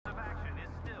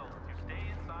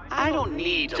I don't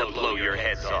need to blow your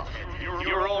heads off.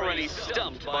 You're already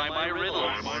stumped by my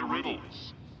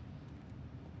riddles.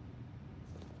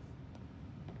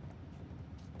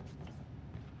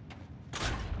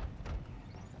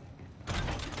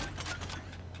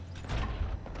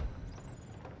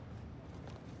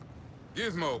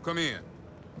 Gizmo, come in.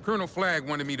 Colonel Flagg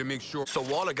wanted me to make sure... So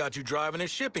Waller got you driving a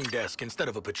shipping desk instead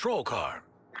of a patrol car.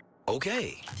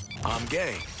 Okay, I'm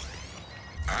game.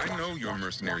 I know your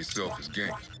mercenary self is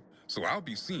game, so I'll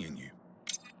be seeing you.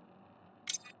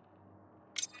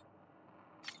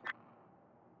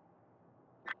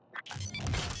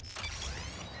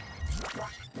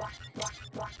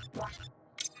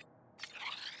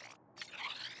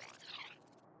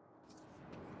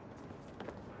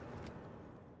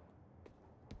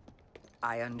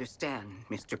 I understand,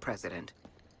 Mr. President.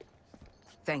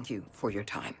 Thank you for your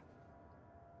time.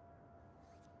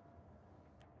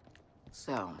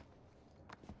 So,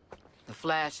 the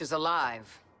Flash is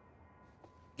alive.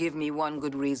 Give me one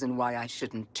good reason why I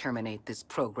shouldn't terminate this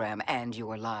program and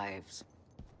your lives.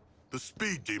 The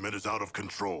speed demon is out of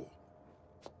control.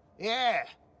 Yeah.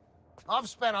 I've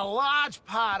spent a large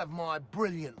part of my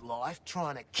brilliant life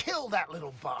trying to kill that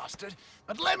little bastard,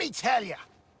 but let me tell you,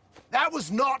 that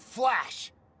was not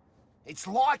Flash. It's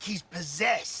like he's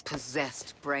possessed.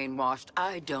 Possessed, brainwashed,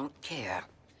 I don't care.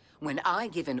 When I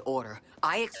give an order,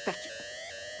 I expect...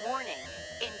 Warning.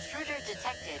 Intruder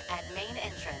detected at main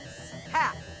entrance.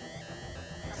 Ha!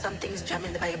 Something's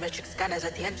jamming the biometric scanners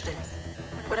at the entrance.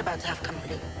 We're about to have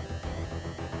company.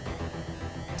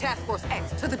 Task Force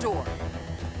X, to the door.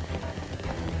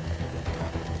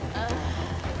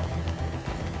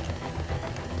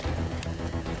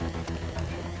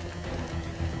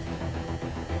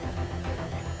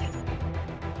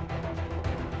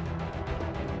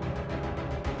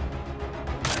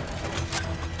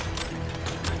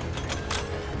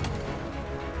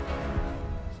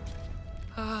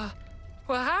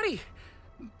 Well, howdy.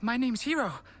 My name's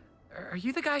Hero. Are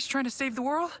you the guys trying to save the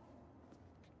world?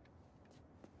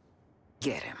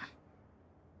 Get him.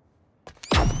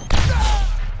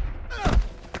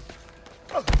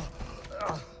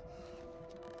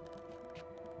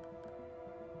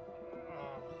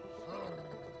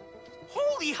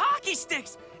 Holy hockey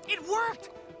sticks! It worked!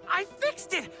 I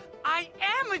fixed it! I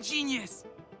am a genius!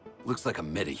 Looks like a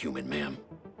metahuman, ma'am.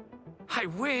 I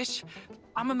wish.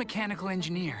 I'm a mechanical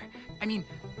engineer. I mean,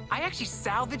 I actually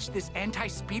salvaged this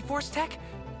anti-Speed Force tech.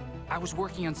 I was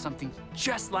working on something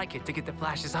just like it to get the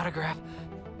Flash's autograph.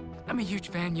 I'm a huge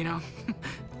fan, you know.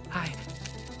 Hi.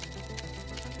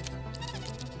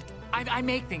 I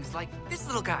make things like this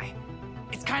little guy.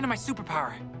 It's kind of my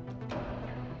superpower.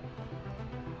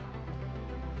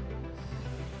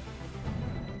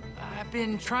 I've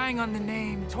been trying on the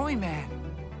name Toyman.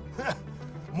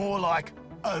 More like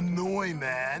Annoy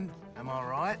Man. Am I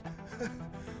right?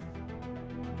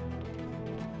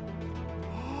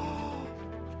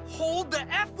 Hold the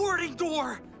F-wording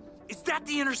door! Is that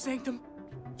the inner sanctum?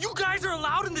 You guys are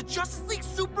allowed in the Justice League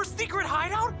super secret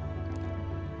hideout?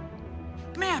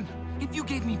 Ma'am, if you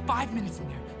gave me 5 minutes in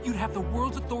there, you'd have the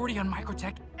world's authority on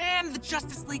microtech and the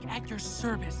Justice League at your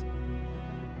service.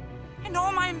 And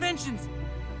all my inventions.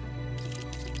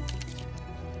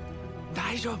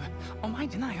 大丈夫。お前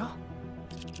出ないよ。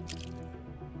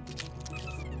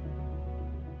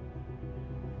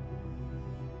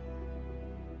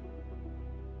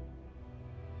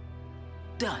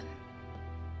Done.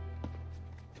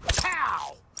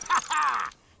 Pow! Ha ha!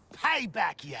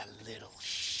 Payback, you little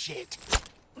shit.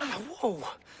 Whoa.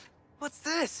 What's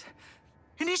this?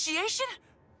 Initiation?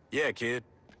 Yeah, kid.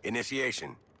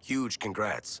 Initiation. Huge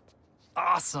congrats.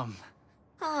 Awesome.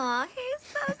 Aw, he's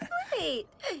so sweet.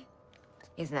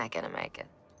 He's not gonna make it.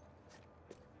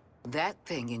 That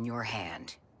thing in your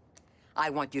hand.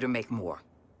 I want you to make more.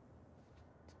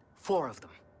 4 of them.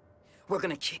 We're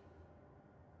gonna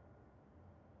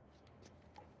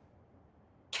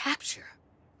capture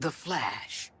the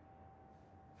Flash.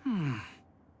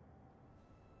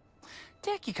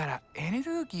 敵からエネ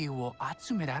ルギーを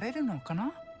集められるのか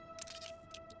な?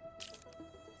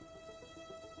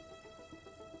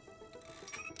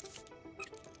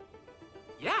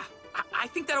 Yeah, I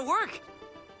think that'll work.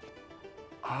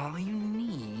 All you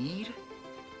need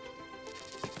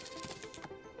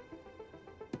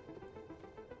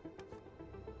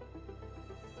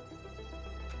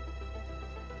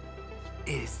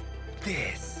is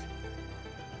this.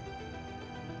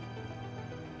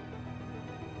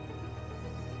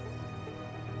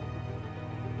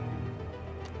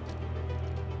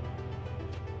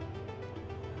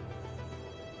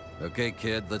 Okay,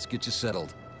 kid, let's get you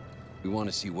settled. We want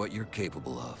to see what you're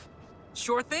capable of.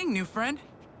 Sure thing, new friend.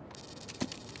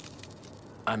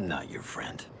 I'm not your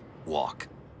friend. Walk.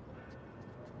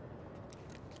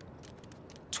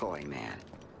 Toyman.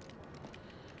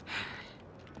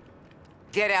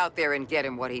 Get out there and get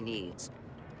him what he needs.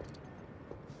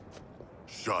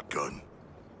 Shotgun.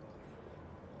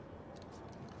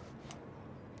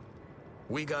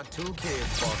 We got 2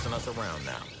 kids bossing us around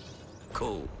now.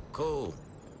 Cool, cool.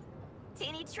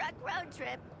 Teeny truck road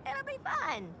trip. It'll be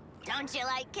fun. Don't you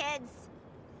like kids?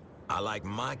 I like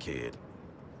my kid